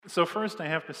So first, I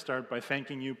have to start by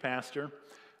thanking you, Pastor,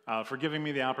 for giving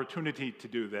me the opportunity to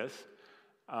do this.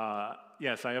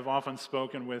 Yes, I have often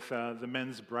spoken with the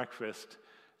men's breakfast,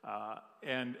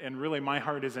 and really my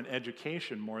heart is in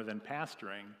education more than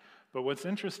pastoring. But what's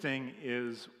interesting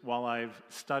is while I've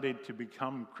studied to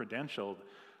become credentialed,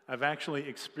 I've actually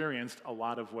experienced a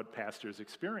lot of what pastors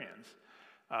experience,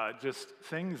 just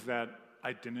things that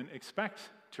I didn't expect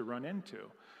to run into.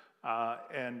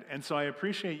 And so I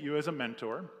appreciate you as a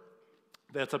mentor.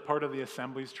 That's a part of the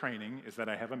Assembly's training, is that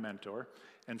I have a mentor.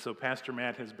 And so Pastor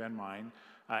Matt has been mine,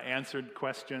 answered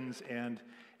questions. And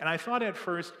I thought at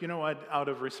first, you know what, out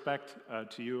of respect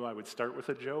to you, I would start with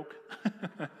a joke.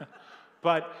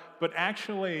 But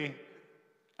actually,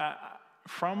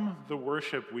 from the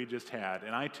worship we just had,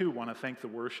 and I too want to thank the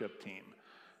worship team.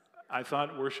 I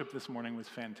thought worship this morning was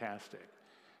fantastic.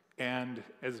 And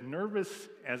as nervous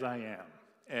as I am,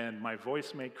 and my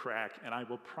voice may crack, and I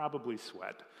will probably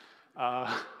sweat,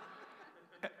 I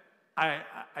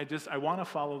want to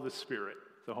follow the Spirit,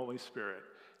 the Holy Spirit.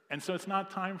 And so it's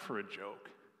not time for a joke,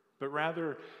 but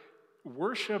rather,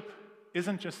 worship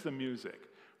isn't just the music.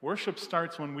 Worship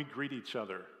starts when we greet each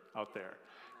other out there.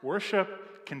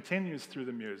 Worship continues through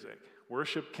the music.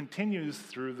 Worship continues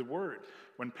through the word,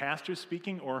 when pastor's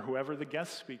speaking or whoever the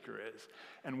guest speaker is.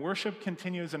 And worship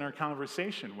continues in our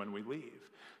conversation when we leave.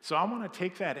 So I want to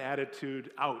take that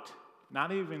attitude out,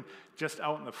 not even just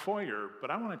out in the foyer,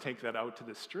 but I want to take that out to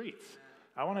the streets.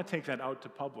 I want to take that out to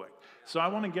public. So I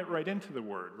want to get right into the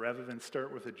word rather than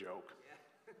start with a joke.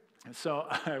 So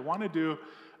I want to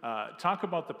talk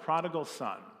about the prodigal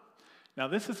son. Now,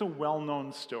 this is a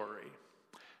well-known story,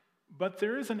 but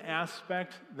there is an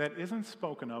aspect that isn't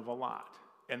spoken of a lot,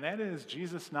 and that is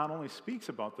Jesus not only speaks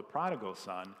about the prodigal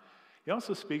son, he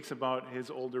also speaks about his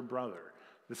older brother,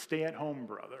 the stay-at-home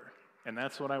brother, and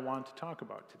that's what I want to talk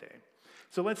about today.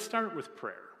 So let's start with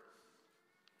prayer.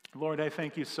 Lord, I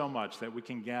thank you so much that we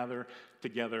can gather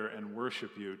together and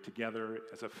worship you together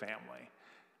as a family.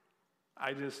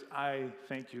 I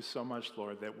thank you so much,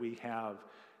 Lord, that we have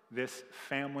this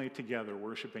family together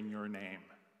worshiping your name,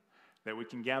 that we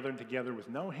can gather together with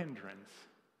no hindrance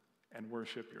and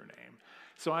worship your name.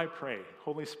 So I pray,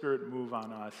 Holy Spirit, move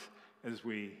on us as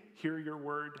we hear your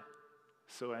word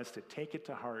so as to take it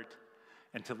to heart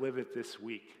and to live it this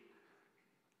week.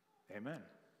 Amen.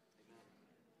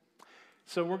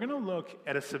 So we're going to look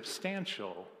at a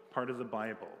substantial part of the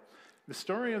Bible. The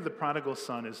story of the prodigal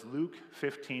son is Luke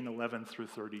 15:11 through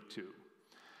 32.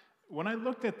 When I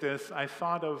looked at this, I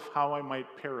thought of how I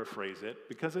might paraphrase it,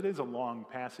 because it is a long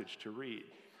passage to read.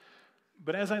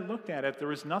 But as I looked at it, there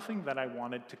was nothing that I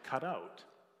wanted to cut out.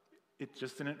 It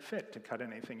just didn't fit to cut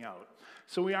anything out.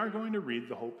 So we are going to read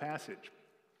the whole passage.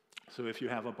 So if you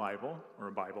have a Bible or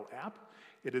a Bible app,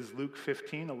 it is Luke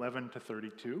 15:11 to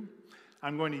 32.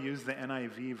 I'm going to use the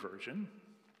NIV version.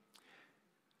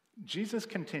 Jesus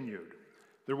continued,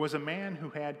 "There was a man who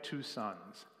had 2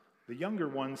 sons. The younger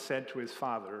one said to his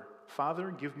father, 'Father,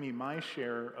 give me my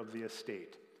share of the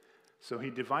estate.' So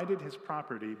he divided his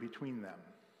property between them.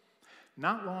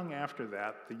 Not long after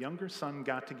that, the younger son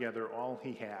got together all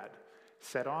he had,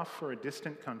 set off for a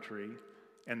distant country,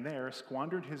 and there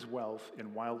squandered his wealth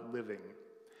in wild living.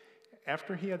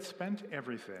 After he had spent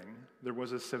everything, there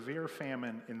was a severe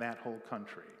famine in that whole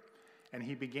country, and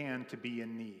he began to be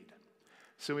in need.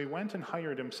 So he went and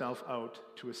hired himself out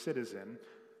to a citizen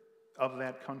of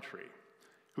that country,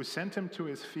 who sent him to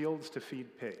his fields to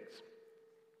feed pigs.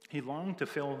 He longed to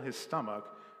fill his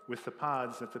stomach with the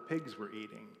pods that the pigs were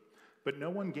eating, but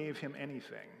no one gave him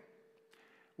anything.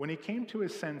 When he came to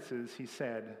his senses, he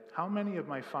said, 'How many of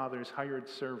my father's hired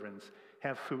servants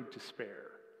have food to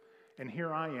spare? And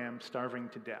here I am starving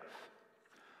to death.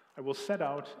 I will set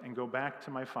out and go back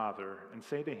to my father and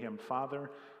say to him,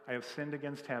 Father, I have sinned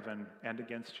against heaven and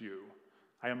against you.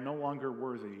 I am no longer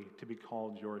worthy to be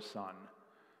called your son.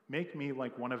 Make me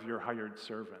like one of your hired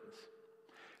servants.'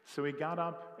 So he got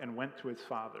up and went to his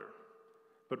father.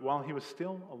 But while he was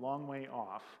still a long way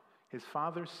off, his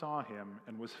father saw him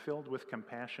and was filled with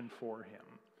compassion for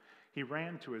him. He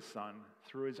ran to his son,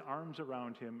 threw his arms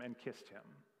around him, and kissed him.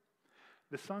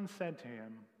 The son said to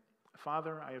him,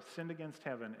 'Father, I have sinned against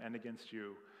heaven and against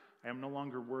you. I am no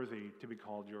longer worthy to be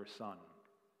called your son.'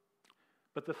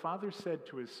 But the father said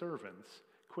to his servants,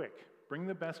 'Quick, bring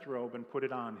the best robe and put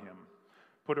it on him.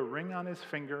 Put a ring on his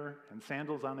finger and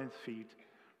sandals on his feet.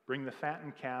 Bring the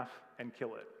fattened calf and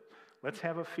kill it. Let's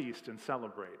have a feast and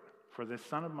celebrate. For this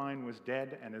son of mine was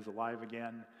dead and is alive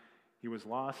again. He was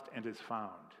lost and is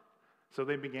found.' So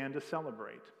they began to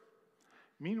celebrate.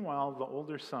 Meanwhile, the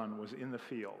older son was in the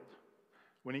field.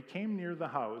 When he came near the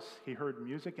house, he heard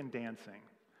music and dancing.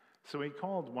 So he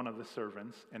called one of the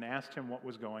servants and asked him what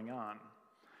was going on.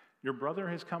 "Your brother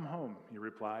has come home," he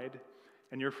replied,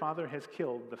 "and your father has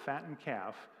killed the fattened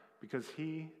calf because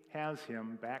he has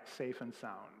him back safe and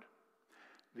sound."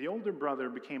 The older brother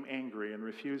became angry and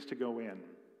refused to go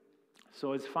in.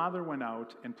 So his father went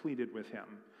out and pleaded with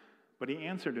him. But he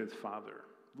answered his father,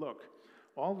 "Look,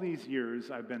 all these years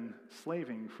I've been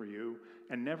slaving for you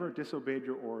and never disobeyed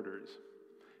your orders.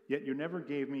 Yet you never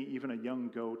gave me even a young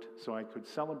goat so I could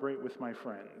celebrate with my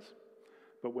friends.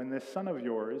 But when this son of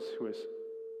yours, who has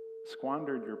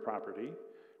squandered your property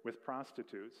with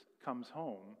prostitutes, comes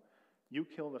home, you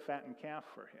kill the fattened calf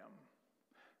for him."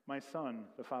 "My son,"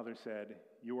 the father said,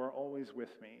 "you are always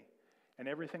with me, and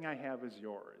everything I have is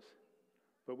yours.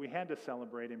 But we had to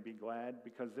celebrate and be glad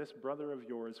because this brother of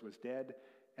yours was dead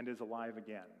and is alive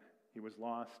again. He was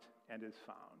lost and is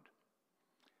found."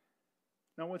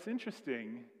 Now, what's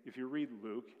interesting, if you read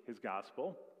Luke, his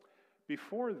gospel,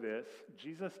 before this,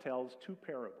 Jesus tells two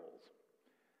parables: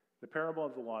 the parable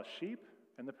of the lost sheep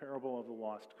and the parable of the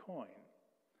lost coin,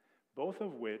 both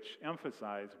of which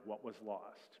emphasize what was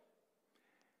lost.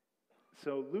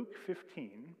 So Luke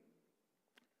 15,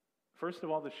 first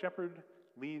of all, the shepherd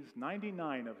leaves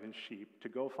 99 of his sheep to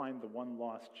go find the one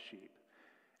lost sheep.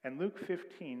 And Luke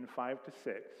 15,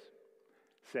 5-6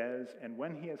 says, "And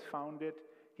when he has found it,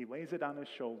 he lays it on his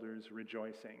shoulders,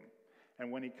 rejoicing.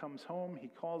 And when he comes home, he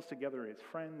calls together his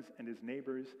friends and his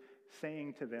neighbors,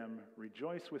 saying to them,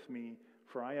 'Rejoice with me,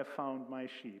 for I have found my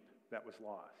sheep that was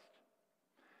lost.'"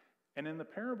 And in the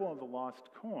parable of the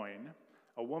lost coin,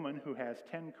 a woman who has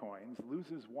 10 coins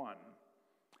loses one.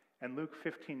 And Luke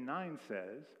 15:9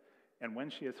 says, "And when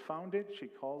she has found it, she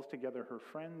calls together her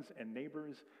friends and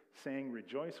neighbors, saying,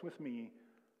 'Rejoice with me,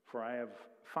 for I have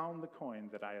found the coin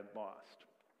that I had lost.'"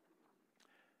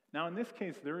 Now, in this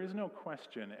case, there is no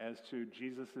question as to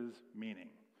Jesus' meaning.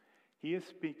 He is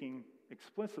speaking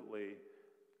explicitly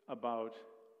about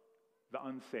the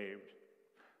unsaved,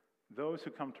 those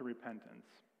who come to repentance.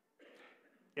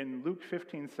 In Luke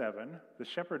 15:7, the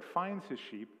shepherd finds his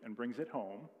sheep and brings it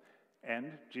home,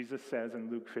 and Jesus says in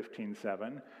Luke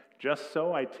 15:7, "Just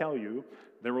so I tell you,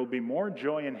 there will be more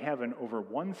joy in heaven over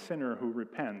one sinner who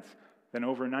repents than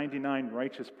over 99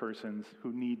 righteous persons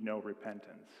who need no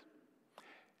repentance."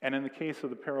 And in the case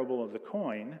of the parable of the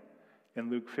coin, in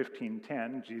Luke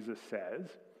 15:10, Jesus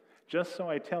says, "Just so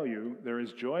I tell you, there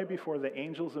is joy before the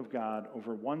angels of God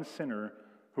over one sinner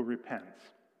who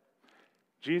repents."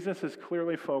 Jesus is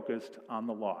clearly focused on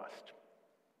the lost.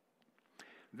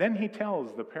 Then he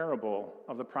tells the parable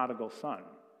of the prodigal son.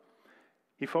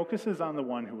 He focuses on the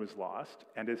one who was lost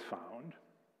and is found,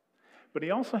 but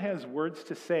he also has words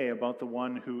to say about the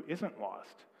one who isn't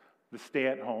lost, the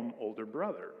stay-at-home older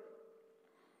brother.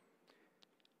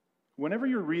 Whenever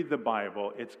you read the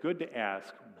Bible, it's good to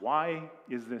ask, why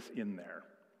is this in there,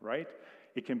 right?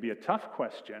 It can be a tough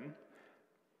question,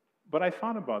 but I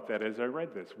thought about that as I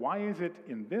read this. Why is it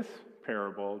in this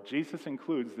parable Jesus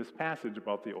includes this passage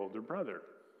about the older brother?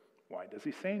 Why does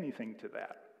he say anything to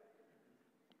that?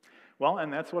 Well,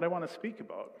 and that's what I want to speak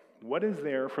about. What is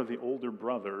there for the older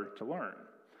brother to learn?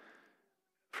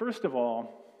 First of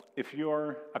all, if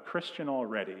you're a Christian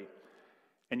already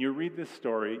and you read this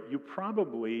story, you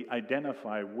probably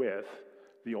identify with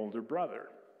the older brother.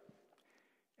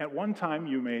 At one time,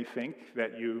 you may think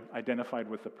that you identified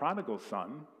with the prodigal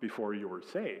son before you were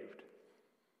saved.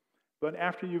 But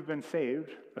after you've been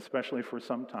saved, especially for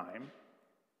some time,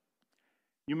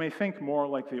 you may think more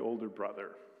like the older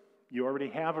brother. You already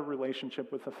have a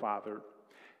relationship with the Father.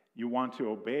 You want to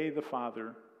obey the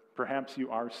Father. Perhaps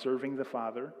you are serving the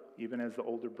Father, even as the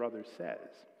older brother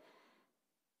says.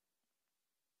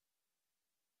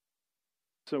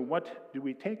 So what do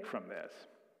we take from this?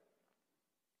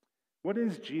 What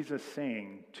is Jesus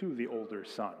saying to the older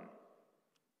son?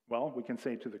 Well, we can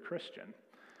say to the Christian.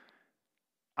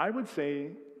 I would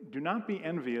say, do not be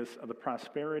envious of the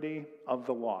prosperity of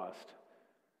the lost,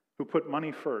 who put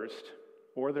money first,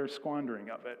 or their squandering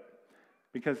of it,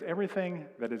 because everything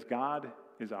that is God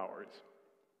is ours.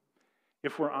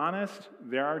 If we're honest,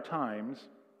 there are times,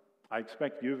 I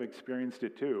expect you've experienced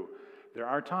it too, there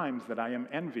are times that I am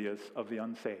envious of the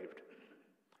unsaved.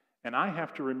 And I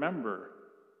have to remember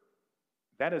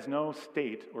that is no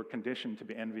state or condition to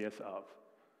be envious of,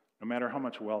 no matter how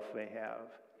much wealth they have.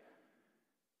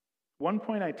 One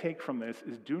point I take from this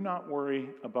is do not worry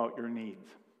about your needs.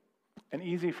 And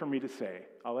easy for me to say,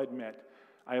 I'll admit,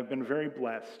 I have been very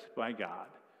blessed by God.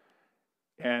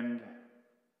 And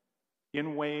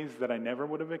in ways that I never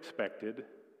would have expected.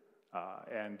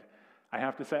 And I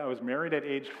have to say, I was married at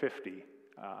age 50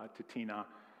 to Tina,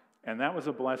 and that was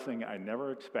a blessing I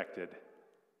never expected.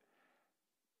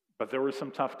 But there were some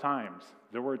tough times.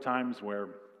 There were times where,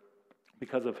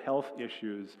 because of health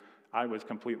issues, I was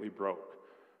completely broke.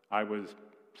 I was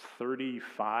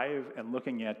 35 and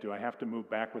looking at, do I have to move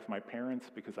back with my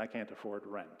parents because I can't afford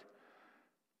rent?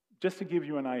 Just to give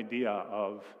you an idea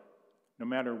of, no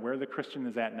matter where the Christian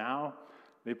is at now,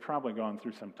 they've probably gone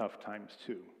through some tough times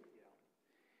too.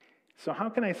 So how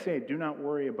can I say, do not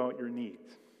worry about your needs?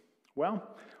 Well,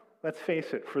 let's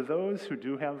face it, for those who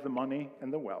do have the money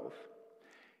and the wealth,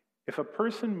 if a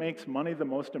person makes money the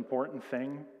most important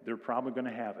thing, they're probably going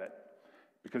to have it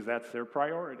because that's their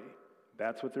priority.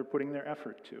 That's what they're putting their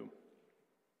effort to.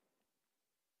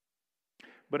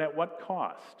 But at what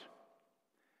cost?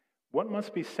 What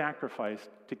must be sacrificed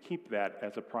to keep that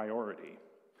as a priority?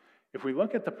 If we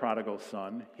look at the prodigal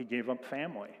son, he gave up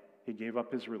family. He gave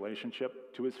up his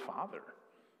relationship to his father.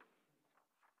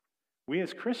 We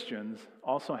as Christians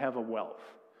also have a wealth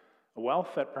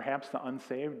that perhaps the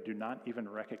unsaved do not even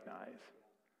recognize,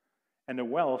 and a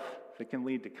wealth that can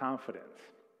lead to confidence.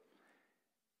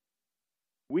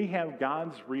 We have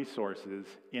God's resources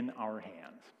in our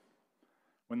hands.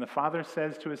 When the Father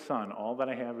says to his Son, all that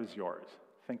I have is yours,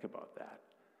 think about that.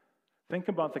 Think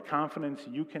about the confidence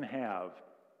you can have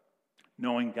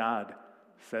knowing God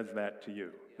says that to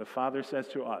you. The Father says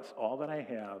to us, all that I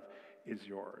have is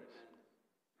yours.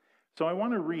 So I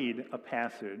want to read a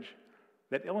passage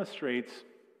that illustrates,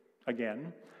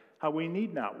 again, how we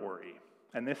need not worry.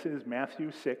 And this is Matthew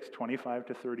 6, 25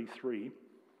 to 33.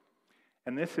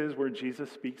 And this is where Jesus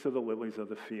speaks of the lilies of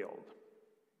the field.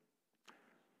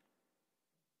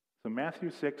 So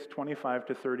Matthew 6, 25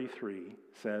 to 33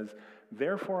 says,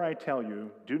 therefore I tell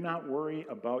you, do not worry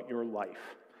about your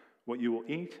life, what you will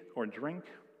eat or drink,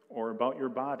 or about your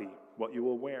body, what you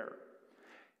will wear.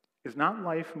 Is not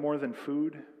life more than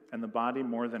food, and the body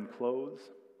more than clothes?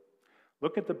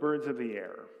 Look at the birds of the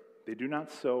air. They do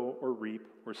not sow or reap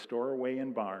or store away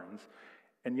in barns,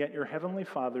 and yet your heavenly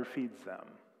Father feeds them.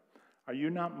 Are you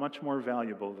not much more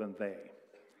valuable than they?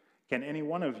 Can any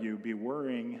one of you be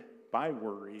by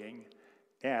worrying,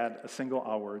 add a single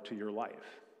hour to your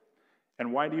life?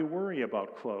 And why do you worry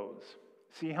about clothes?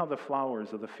 See how the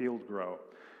flowers of the field grow.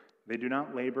 They do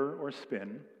not labor or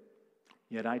spin.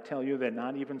 Yet I tell you that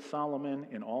not even Solomon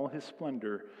in all his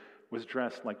splendor was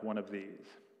dressed like one of these.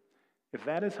 If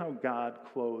that is how God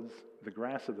clothes the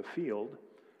grass of the field,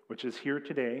 which is here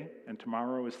today and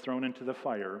tomorrow is thrown into the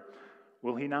fire,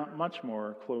 will he not much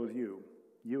more clothe you,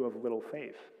 you of little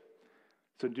faith?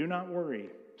 So do not worry,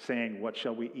 saying, what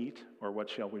shall we eat, or what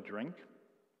shall we drink,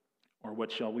 or what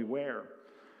shall we wear?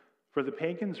 For the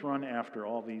pagans run after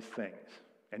all these things,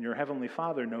 and your heavenly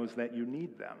Father knows that you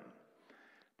need them.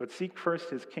 But seek first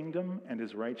his kingdom and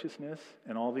his righteousness,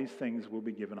 and all these things will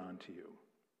be given unto you.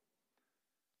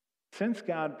 Since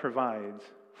God provides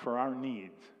for our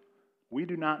needs, we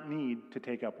do not need to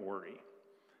take up worry.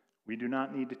 We do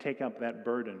not need to take up that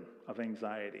burden of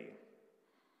anxiety.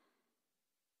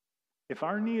 If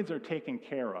our needs are taken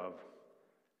care of,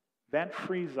 that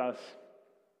frees us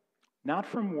not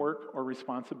from work or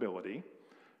responsibility.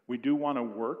 We do want to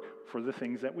work for the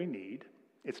things that we need.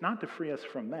 It's not to free us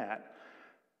from that,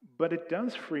 but it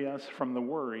does free us from the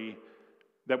worry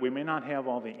that we may not have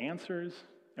all the answers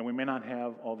and we may not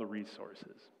have all the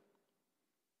resources.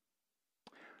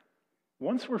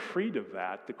 Once we're freed of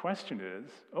that, the question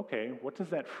is, okay, what does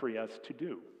that free us to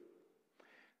do?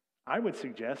 I would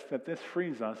suggest that this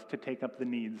frees us to take up the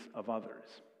needs of others.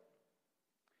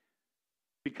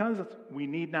 Because we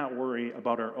need not worry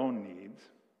about our own needs,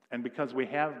 and because we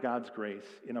have God's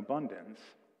grace in abundance,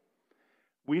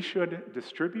 we should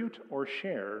distribute or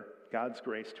share God's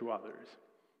grace to others,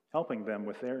 helping them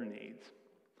with their needs.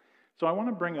 So I want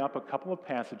to bring up a couple of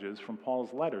passages from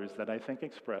Paul's letters that I think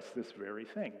express this very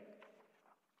thing.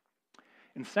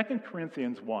 In 2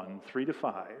 Corinthians 1,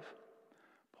 3-5,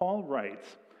 Paul writes,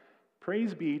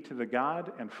 praise be to the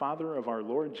God and Father of our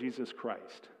Lord Jesus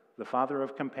Christ, the Father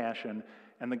of compassion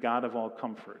and the God of all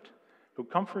comfort, who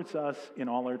comforts us in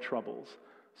all our troubles,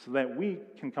 so that we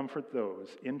can comfort those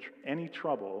in any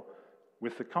trouble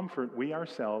with the comfort we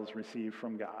ourselves receive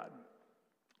from God.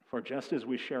 For just as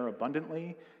we share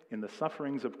abundantly in the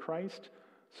sufferings of Christ,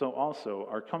 so also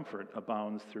our comfort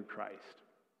abounds through Christ.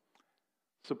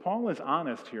 So Paul is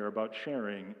honest here about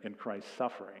sharing in Christ's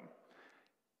suffering.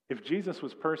 If Jesus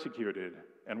was persecuted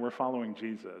and we're following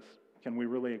Jesus, can we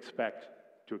really expect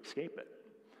to escape it?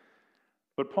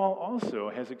 But Paul also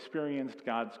has experienced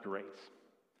God's grace,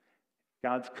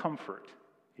 God's comfort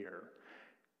here.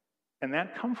 And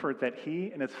that comfort that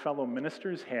he and his fellow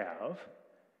ministers have,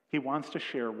 he wants to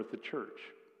share with the church.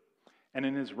 And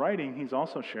in his writing, he's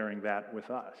also sharing that with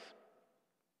us.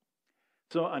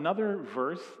 So another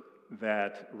verse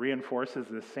that reinforces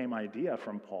this same idea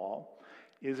from Paul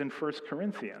is in 1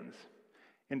 Corinthians.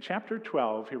 In chapter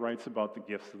 12, he writes about the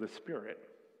gifts of the Spirit.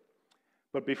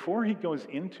 But before he goes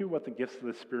into what the gifts of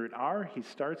the Spirit are, he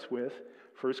starts with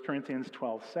 1 Corinthians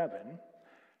 12:7.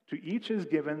 To each is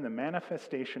given the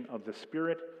manifestation of the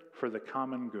Spirit for the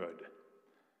common good.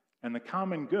 And the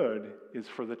common good is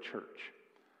for the church.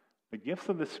 The gifts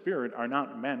of the Spirit are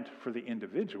not meant for the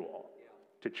individual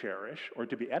to cherish or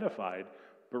to be edified,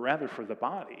 but rather for the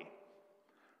body.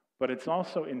 But it's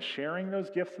also in sharing those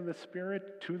gifts of the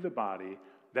Spirit to the body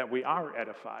that we are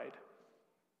edified.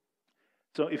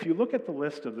 So if you look at the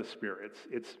list of the spirits,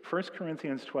 it's 1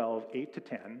 Corinthians 12,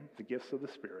 8-10, the gifts of the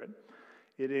Spirit.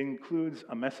 It includes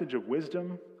a message of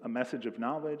wisdom, a message of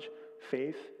knowledge,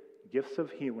 faith, gifts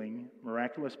of healing,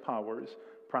 miraculous powers,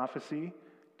 prophecy,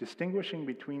 distinguishing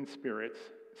between spirits,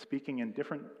 speaking in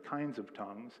different kinds of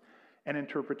tongues, and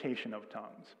interpretation of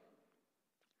tongues.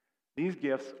 These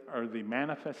gifts are the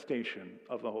manifestation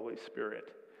of the Holy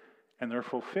Spirit, and they're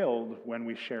fulfilled when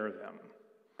we share them.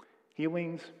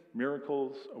 Healings,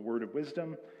 miracles, a word of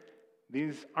wisdom,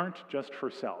 these aren't just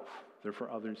for self, they're for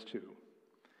others too.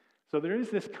 So there is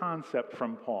this concept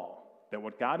from Paul that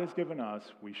what God has given us,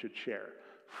 we should share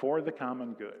for the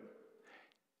common good.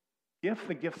 If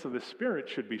the gifts of the Spirit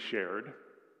should be shared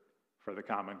for the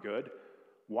common good,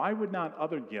 why would not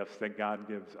other gifts that God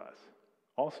gives us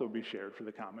also be shared for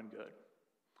the common good?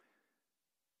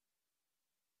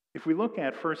 If we look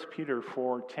at 1 Peter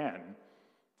 4:10,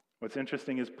 what's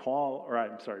interesting is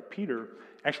Peter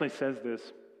actually says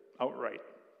this outright.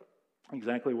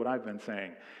 Exactly what I've been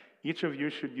saying. Each of you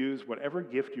should use whatever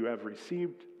gift you have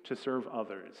received to serve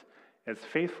others as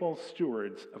faithful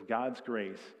stewards of God's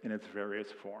grace in its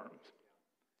various forms.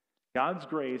 God's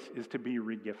grace is to be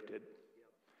regifted.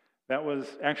 That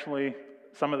was actually,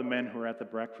 some of the men who were at the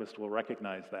breakfast will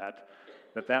recognize that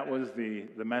was the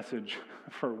message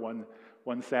for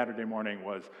one Saturday morning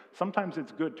was, sometimes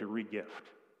it's good to regift.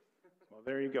 Well,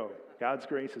 there you go. God's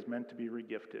grace is meant to be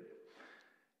regifted.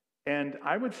 And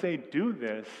I would say do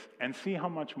this and see how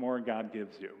much more God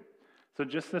gives you. So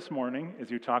just this morning,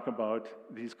 as you talk about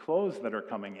these clothes that are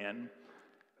coming in,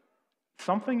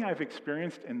 something I've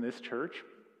experienced in this church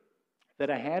that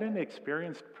I hadn't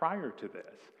experienced prior to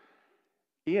this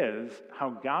is how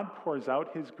God pours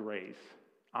out his grace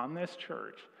on this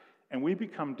church, and we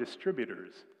become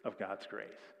distributors of God's grace.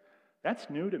 That's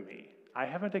new to me. I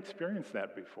haven't experienced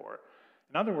that before.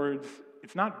 In other words,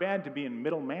 it's not bad to be in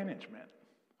middle management.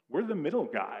 We're the middle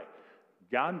guy.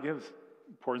 God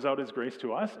pours out his grace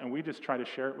to us, and we just try to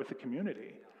share it with the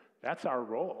community. That's our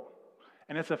role.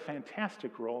 And it's a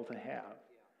fantastic role to have.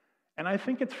 And I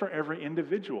think it's for every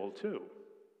individual, too.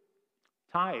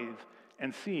 Tithe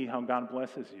and see how God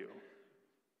blesses you.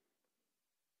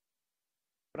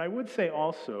 But I would say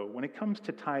also, when it comes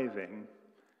to tithing,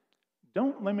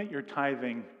 don't limit your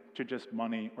tithing to just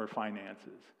money or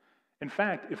finances. In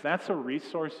fact, if that's a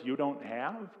resource you don't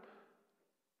have,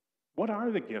 what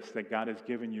are the gifts that God has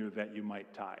given you that you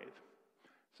might tithe?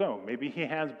 So maybe he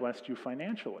has blessed you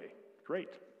financially. Great.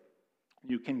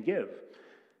 You can give.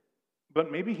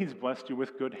 But maybe he's blessed you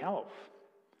with good health.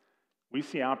 We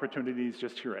see opportunities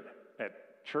just here at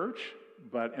church,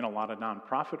 but in a lot of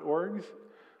nonprofit orgs,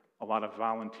 a lot of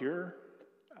volunteer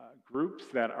groups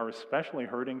that are especially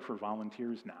hurting for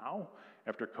volunteers now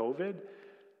after COVID.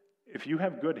 If you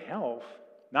have good health,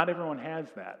 not everyone has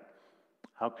that.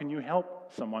 How can you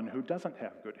help someone who doesn't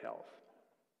have good health?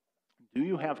 Do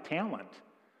you have talent?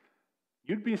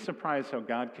 You'd be surprised how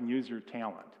God can use your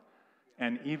talent.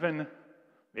 And even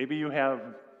maybe you have,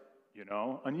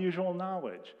 unusual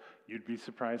knowledge. You'd be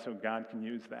surprised how God can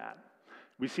use that.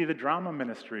 We see the drama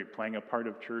ministry playing a part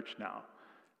of church now.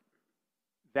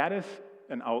 That is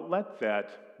an outlet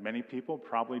that many people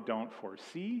probably don't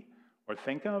foresee or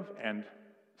think of, and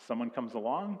someone comes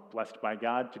along, blessed by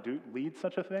God to lead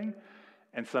such a thing,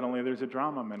 and suddenly there's a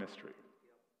drama ministry.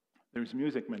 There's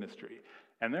music ministry.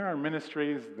 And there are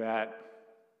ministries that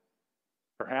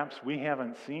perhaps we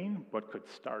haven't seen, but could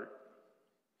start.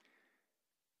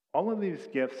 All of these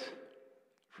gifts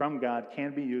from God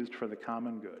can be used for the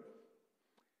common good.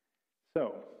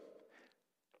 So,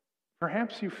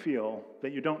 perhaps you feel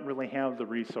that you don't really have the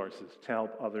resources to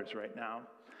help others right now.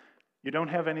 You don't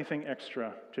have anything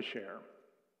extra to share.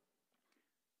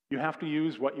 You have to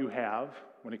use what you have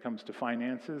when it comes to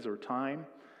finances or time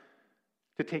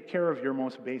to take care of your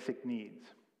most basic needs.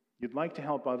 You'd like to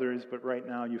help others, but right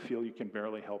now you feel you can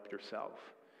barely help yourself.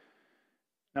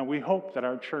 Now, we hope that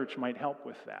our church might help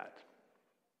with that.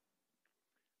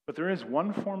 But there is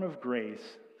one form of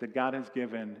grace that God has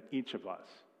given each of us,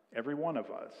 every one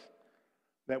of us,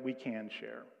 that we can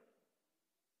share.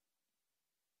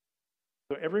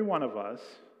 So every one of us,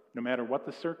 no matter what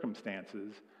the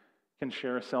circumstances, can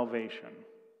share salvation.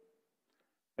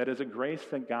 That is a grace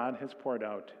that God has poured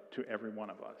out to every one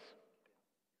of us.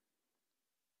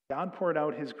 God poured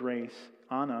out his grace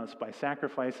on us by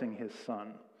sacrificing his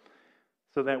Son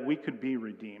so that we could be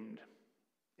redeemed.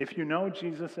 If you know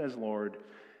Jesus as Lord,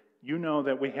 you know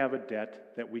that we have a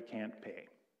debt that we can't pay,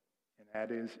 and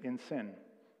that is in sin.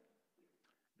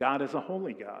 God is a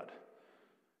holy God,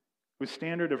 whose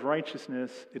standard of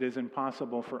righteousness it is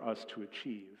impossible for us to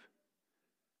achieve.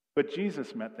 But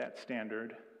Jesus met that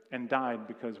standard and died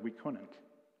because we couldn't,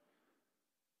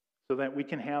 so that we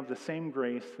can have the same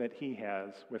grace that he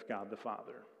has with God the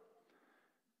Father.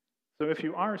 So if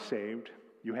you are saved,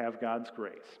 you have God's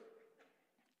grace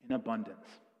in abundance.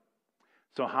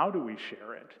 So how do we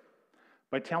share it?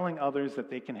 By telling others that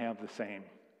they can have the same.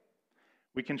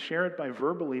 We can share it by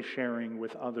verbally sharing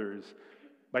with others,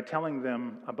 by telling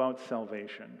them about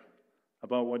salvation,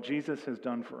 about what Jesus has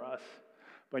done for us,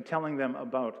 by telling them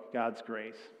about God's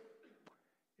grace.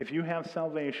 If you have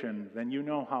salvation, then you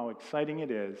know how exciting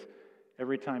it is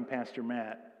every time Pastor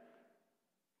Matt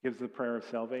gives the prayer of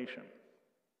salvation.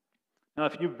 Now,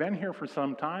 if you've been here for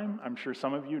some time, I'm sure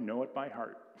some of you know it by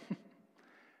heart.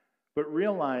 But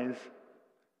realize,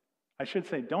 I should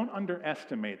say, don't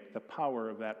underestimate the power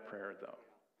of that prayer, though.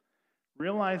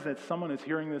 Realize that someone is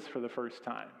hearing this for the first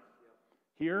time,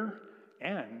 here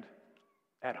and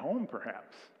at home,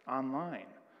 perhaps, online.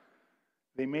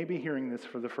 They may be hearing this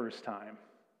for the first time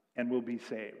and will be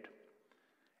saved.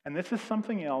 And this is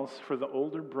something else for the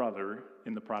older brother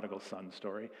in the prodigal son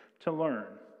story to learn,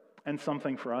 and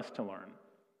something for us to learn.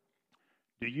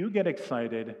 Do you get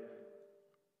excited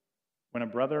when a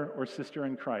brother or sister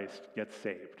in Christ gets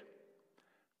saved?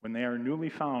 When they are newly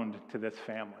found to this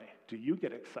family, do you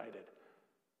get excited?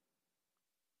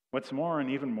 What's more, an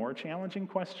even more challenging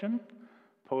question,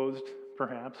 posed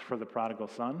perhaps for the prodigal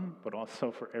son, but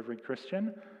also for every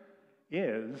Christian,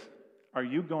 is, are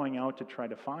you going out to try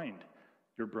to find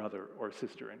your brother or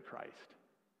sister in Christ?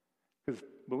 Because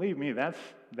believe me, that's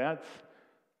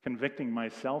convicting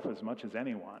myself as much as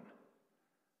anyone.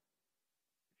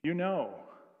 You know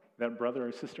that brother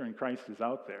or sister in Christ is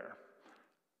out there.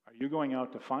 Are you going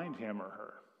out to find him or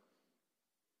her?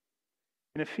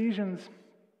 In Ephesians,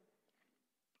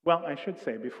 well, I should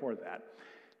say before that,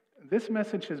 this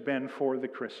message has been for the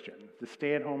Christian, the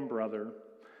stay-at-home brother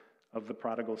of the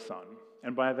prodigal son.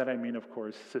 And by that I mean, of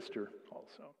course, sister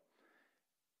also.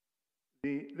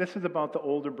 This is about the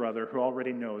older brother who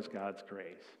already knows God's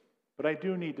grace. But I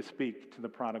do need to speak to the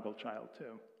prodigal child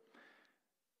too.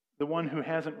 The one who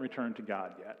hasn't returned to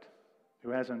God yet, who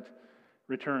hasn't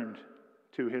returned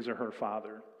to his or her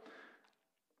father.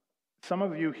 Some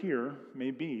of you here may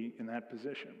be in that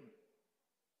position.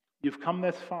 You've come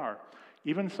this far,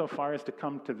 even so far as to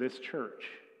come to this church,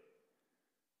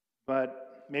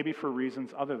 but maybe for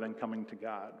reasons other than coming to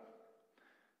God.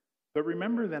 But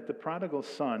remember that the prodigal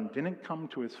son didn't come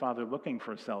to his father looking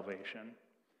for salvation.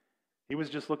 He was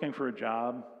just looking for a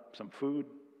job, some food,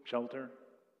 shelter.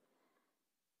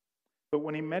 But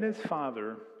when he met his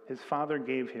father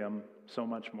gave him so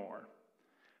much more.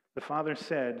 The father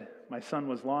said, "My son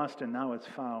was lost and now is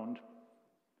found.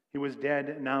 He was dead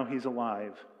and now he's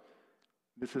alive."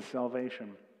 This is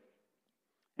salvation.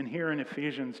 And here in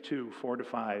Ephesians 2,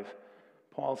 4-5,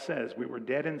 Paul says, "We were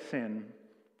dead in sin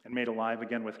and made alive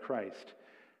again with Christ.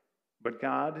 But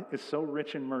God is so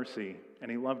rich in mercy,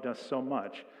 and he loved us so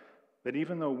much, that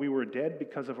even though we were dead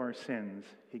because of our sins,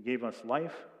 he gave us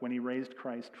life when he raised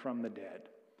Christ from the dead.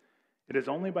 It is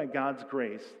only by God's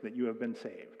grace that you have been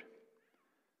saved."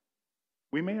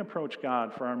 We may approach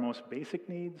God for our most basic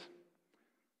needs,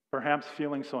 perhaps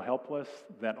feeling so helpless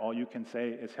that all you can say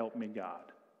is, "Help me,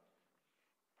 God."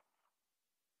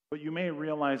 But you may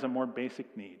realize a more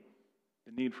basic need,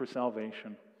 the need for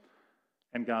salvation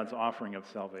and God's offering of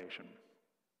salvation.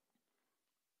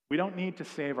 We don't need to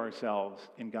save ourselves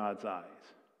in God's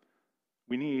eyes.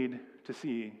 We need to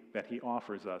see that he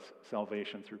offers us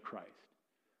salvation through Christ.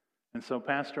 And so,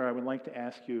 Pastor, I would like to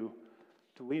ask you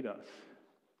to lead us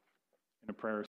in a prayer